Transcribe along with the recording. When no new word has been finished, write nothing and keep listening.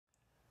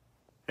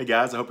Hey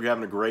guys, I hope you're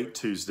having a great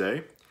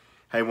Tuesday.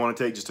 Hey, I want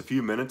to take just a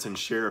few minutes and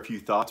share a few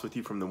thoughts with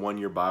you from the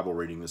one-year Bible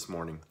reading this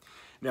morning.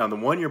 Now, in the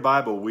one-year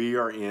Bible, we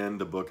are in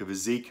the book of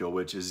Ezekiel,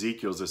 which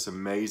Ezekiel is this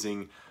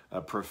amazing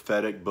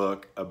prophetic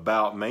book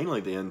about mainly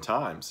the end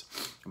times,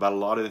 about a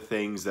lot of the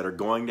things that are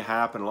going to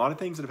happen, a lot of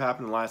things that have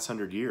happened in the last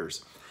 100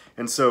 years.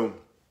 And so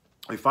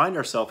we find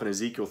ourselves in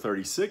Ezekiel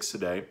 36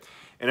 today,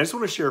 and I just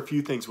want to share a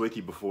few things with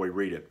you before we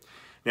read it.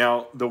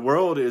 Now, the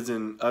world is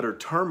in utter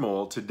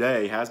turmoil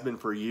today, has been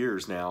for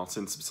years now,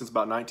 since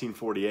about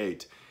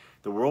 1948.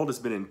 The world has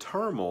been in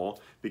turmoil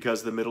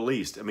because of the Middle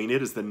East. I mean,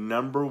 it is the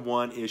number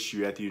one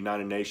issue at the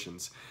United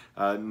Nations.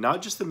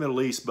 Not just the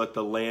Middle East, but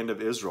the land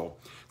of Israel.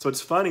 So it's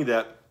funny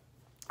that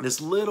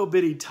this little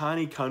bitty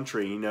tiny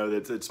country, you know,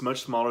 it's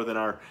much smaller than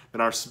our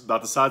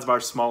about the size of our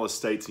smallest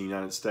states in the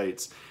United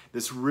States.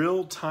 This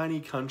real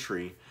tiny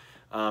country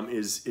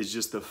is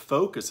just the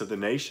focus of the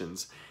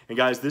nations. And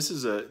guys, this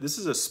is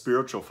a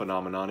spiritual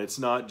phenomenon. It's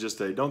not just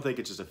don't think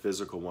it's just a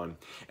physical one.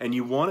 And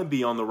you want to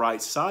be on the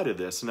right side of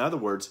this. In other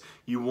words,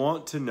 you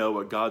want to know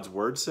what God's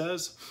word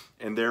says,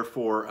 and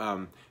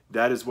therefore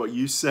that is what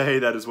you say,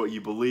 that is what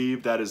you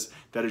believe, that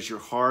is your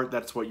heart,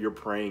 that's what you're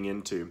praying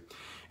into.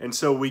 And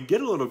so we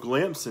get a little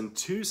glimpse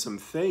into some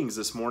things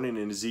this morning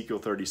in Ezekiel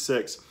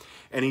 36.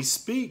 And he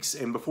speaks,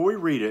 and before we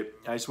read it,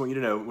 I just want you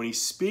to know, when he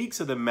speaks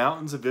of the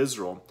mountains of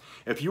Israel,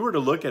 if you were to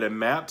look at a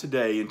map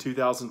today in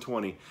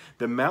 2020,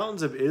 the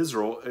mountains of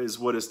Israel is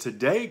what is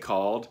today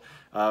called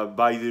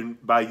by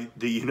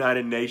the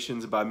United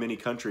Nations, by many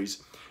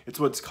countries. It's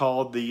what's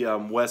called the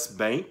West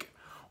Bank,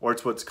 or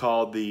it's what's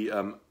called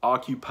the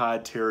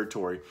occupied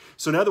territory.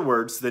 So in other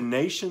words, the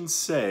nations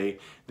say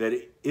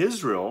that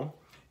Israel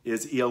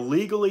is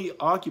illegally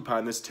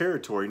occupying this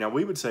territory. Now,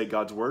 we would say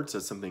God's word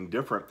says something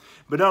different,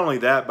 but not only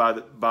that, by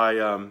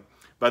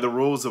the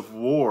rules of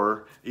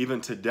war,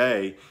 even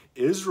today,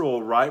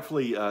 Israel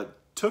rightfully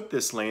took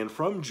this land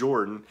from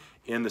Jordan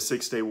in the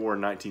Six-Day War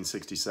in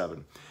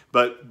 1967.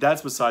 But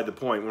that's beside the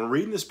point. When we're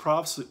reading this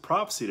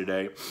prophecy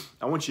today,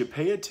 I want you to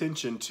pay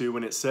attention to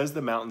when it says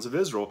the mountains of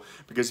Israel,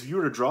 because if you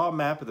were to draw a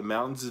map of the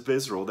mountains of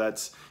Israel,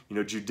 that's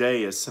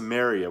Judea,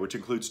 Samaria, which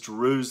includes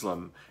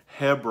Jerusalem,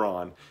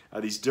 Hebron,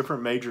 these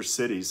different major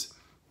cities.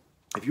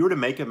 If you were to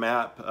make a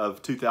map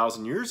of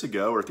 2,000 years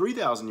ago or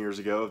 3,000 years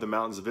ago of the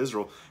mountains of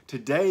Israel,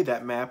 today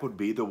that map would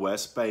be the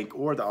West Bank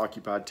or the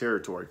occupied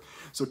territory.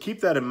 So keep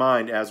that in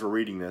mind as we're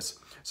reading this.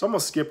 So I'm going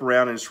to skip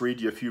around and just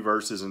read you a few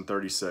verses in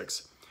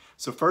 36.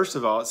 So first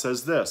of all, it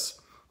says this.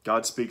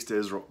 God speaks to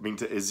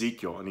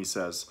Ezekiel, and he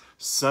says,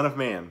 "Son of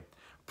man,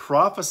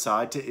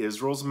 prophesy to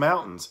Israel's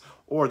mountains,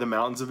 or the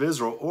mountains of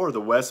Israel, or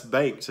the West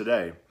Bank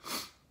today.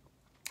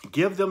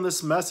 Give them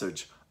this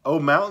message. O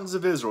mountains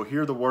of Israel,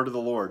 hear the word of the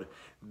Lord.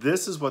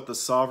 This is what the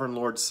sovereign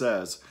Lord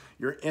says.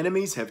 Your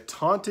enemies have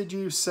taunted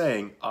you,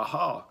 saying,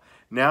 Aha,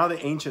 now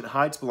the ancient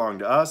heights belong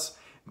to us.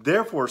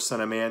 Therefore,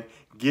 son of man,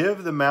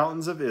 give the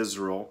mountains of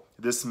Israel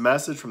this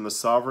message from the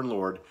sovereign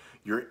Lord.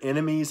 Your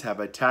enemies have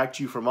attacked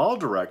you from all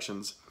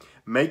directions,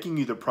 making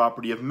you the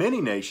property of many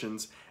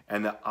nations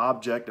and the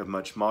object of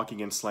much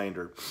mocking and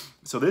slander."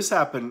 So this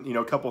happened,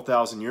 a couple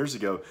thousand years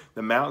ago.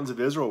 The mountains of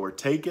Israel were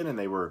taken, and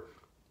they were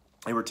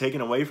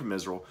taken away from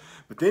Israel.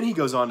 But then he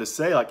goes on to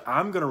say,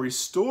 I'm going to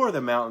restore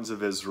the mountains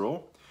of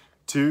Israel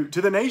to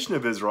the nation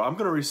of Israel. I'm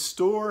going to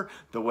restore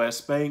the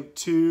West Bank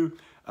to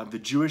the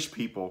Jewish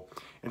people.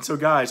 And so,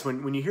 guys,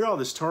 when you hear all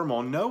this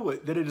turmoil, know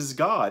that it is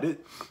God.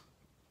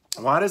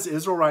 Why does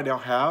Israel right now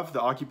have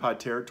the occupied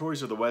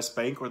territories or the West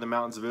Bank or the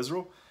mountains of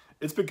Israel?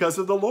 It's because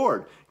of the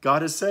Lord.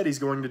 God has said he's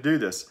going to do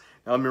this.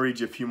 Now, let me read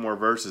you a few more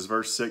verses.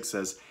 Verse 6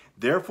 says,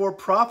 "Therefore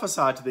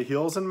prophesy to the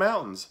hills and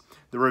mountains,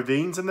 the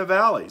ravines and the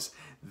valleys.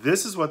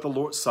 This is what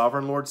the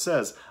sovereign Lord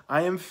says.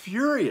 I am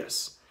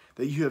furious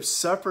that you have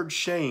suffered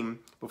shame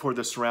before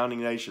the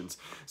surrounding nations."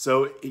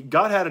 So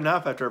God had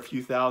enough after a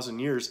few thousand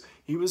years.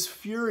 He was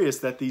furious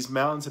that these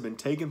mountains have been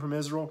taken from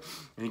Israel.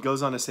 And he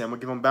goes on to say, I'm going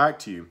to give them back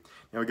to you.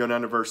 Now we go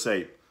down to verse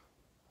 8.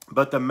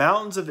 "But the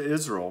mountains of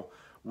Israel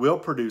will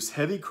produce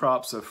heavy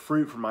crops of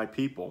fruit for my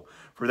people,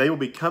 for they will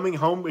be coming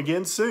home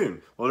again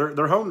soon." Well,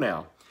 they're home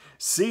now.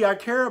 "See, I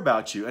care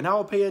about you, and I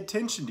will pay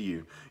attention to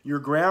you. Your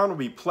ground will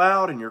be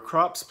plowed and your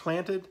crops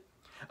planted.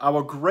 I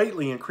will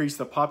greatly increase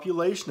the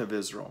population of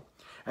Israel,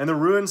 and the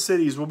ruined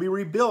cities will be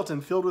rebuilt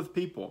and filled with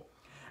people.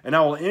 And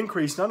I will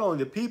increase not only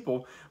the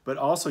people, but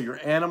also your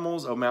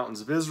animals, O mountains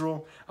of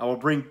Israel. I will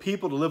bring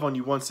people to live on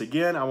you once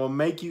again. I will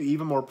make you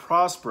even more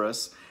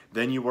prosperous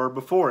than you were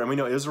before." And we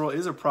know Israel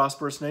is a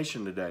prosperous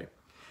nation today.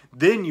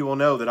 "Then you will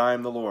know that I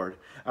am the Lord.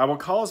 I will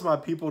cause my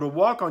people to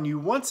walk on you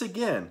once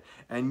again,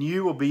 and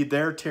you will be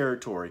their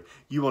territory.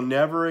 You will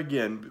never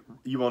again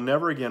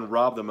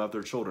rob them of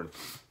their children."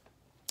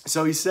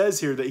 So he says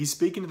here that he's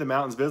speaking to the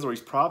mountains of Israel.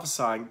 He's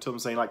prophesying to them,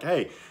 saying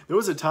hey, there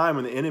was a time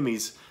when the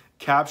enemies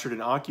captured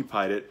and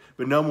occupied it,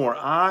 but no more.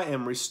 I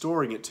am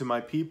restoring it to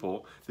my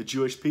people, the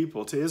Jewish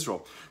people, to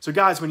Israel. So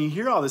guys, when you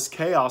hear all this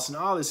chaos and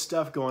all this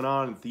stuff going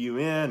on at the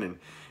UN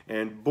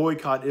and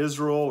boycott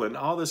Israel and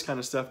all this kind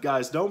of stuff,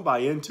 guys, don't buy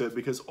into it,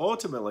 because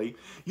ultimately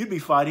you'd be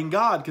fighting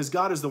God, because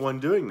God is the one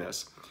doing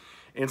this.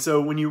 And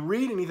so when you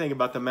read anything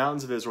about the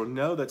mountains of Israel,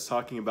 know that's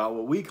talking about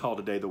what we call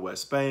today the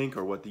West Bank,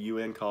 or what the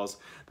UN calls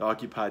the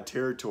occupied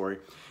territory.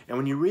 And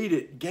when you read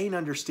it, gain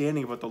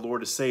understanding of what the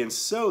Lord is saying,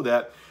 so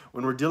that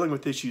when we're dealing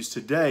with issues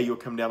today, you'll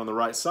come down on the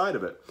right side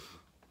of it.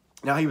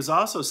 Now, he was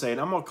also saying,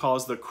 I'm going to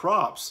cause the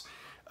crops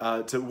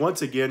to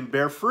once again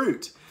bear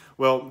fruit.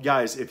 Well,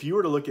 guys, if you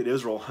were to look at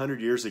Israel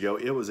 100 years ago,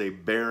 it was a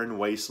barren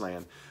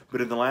wasteland. But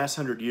in the last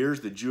 100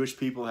 years, the Jewish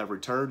people have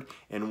returned,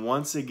 and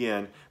once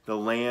again, the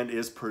land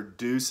is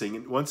producing.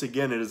 And once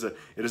again, it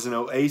is an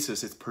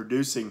oasis. It's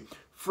producing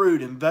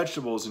fruit and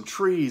vegetables and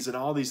trees and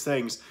all these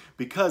things,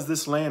 because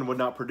this land would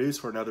not produce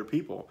for another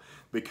people.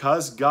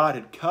 Because God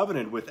had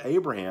covenanted with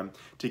Abraham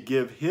to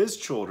give his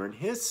children,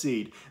 his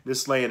seed,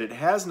 this land, it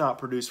has not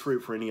produced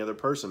fruit for any other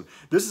person.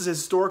 This is a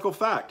historical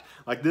fact.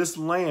 Like, this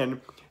land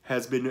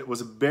it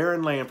was a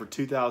barren land for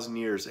 2,000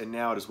 years, and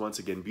now it is once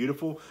again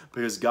beautiful,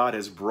 because God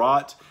has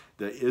brought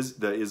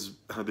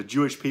the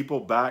Jewish people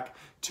back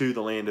to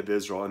the land of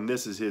Israel, and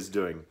this is his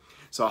doing.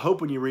 So I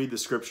hope when you read the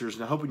scriptures,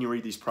 and I hope when you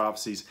read these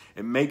prophecies,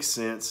 it makes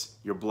sense,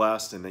 you're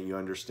blessed, and that you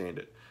understand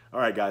it. All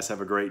right, guys,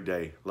 have a great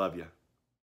day. Love you.